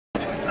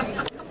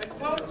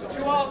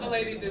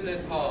ladies in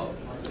this hall,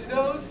 to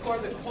those who are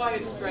the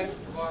quiet strengths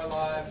of our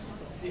lives,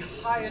 the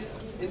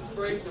highest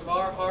inspiration of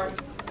our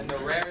hearts, and the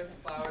rarest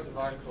flowers of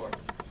our courts.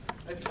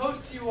 A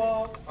toast to you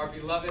all, our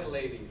beloved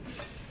ladies.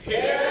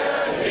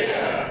 Hear,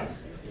 hear.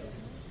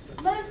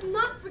 Let us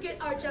not forget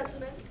our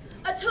gentlemen.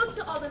 A toast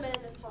to all the men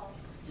in this hall,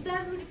 to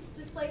them who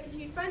display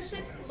continued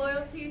friendship,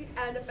 loyalty,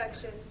 and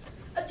affection.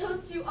 A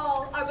toast to you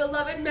all, our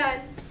beloved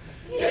men.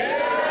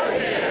 Hear,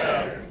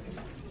 hear.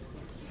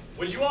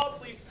 Would you all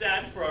please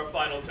stand for our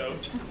final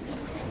toast?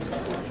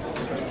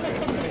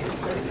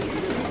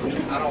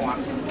 I don't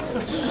want to.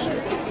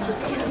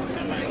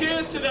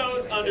 Here's to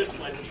those under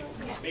 20.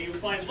 May you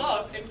find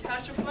love and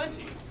cash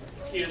aplenty.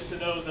 Here's to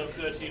those of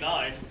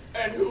 39,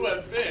 and who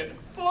have been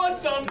for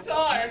some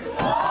time.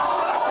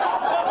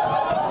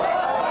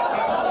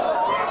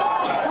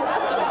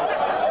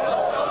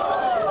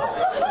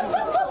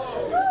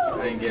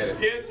 I didn't get it.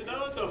 Here's to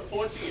those of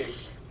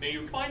 48. May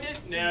you find it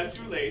ne'er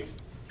too late.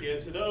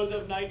 Here's to those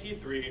of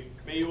 93.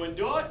 May you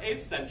endure a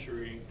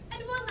century.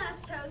 And one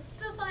last toast,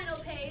 the final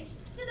page,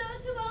 to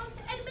those who won't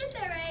admit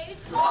their age.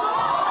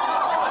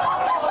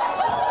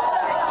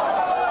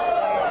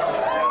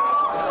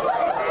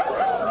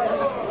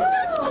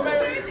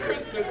 Merry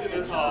Christmas in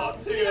this hall,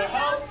 to your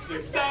health,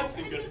 success,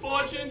 and good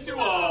fortune to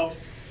all.